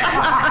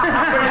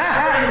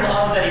 Everybody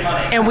loves Eddie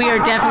Money. And we are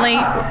definitely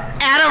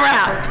at a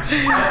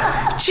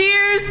wrap.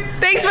 Cheers.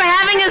 Thanks for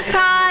having us,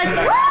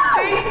 Todd.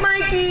 Thanks,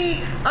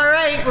 Mikey. All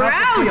right, we're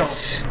How's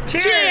it out.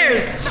 feel?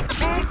 Cheers.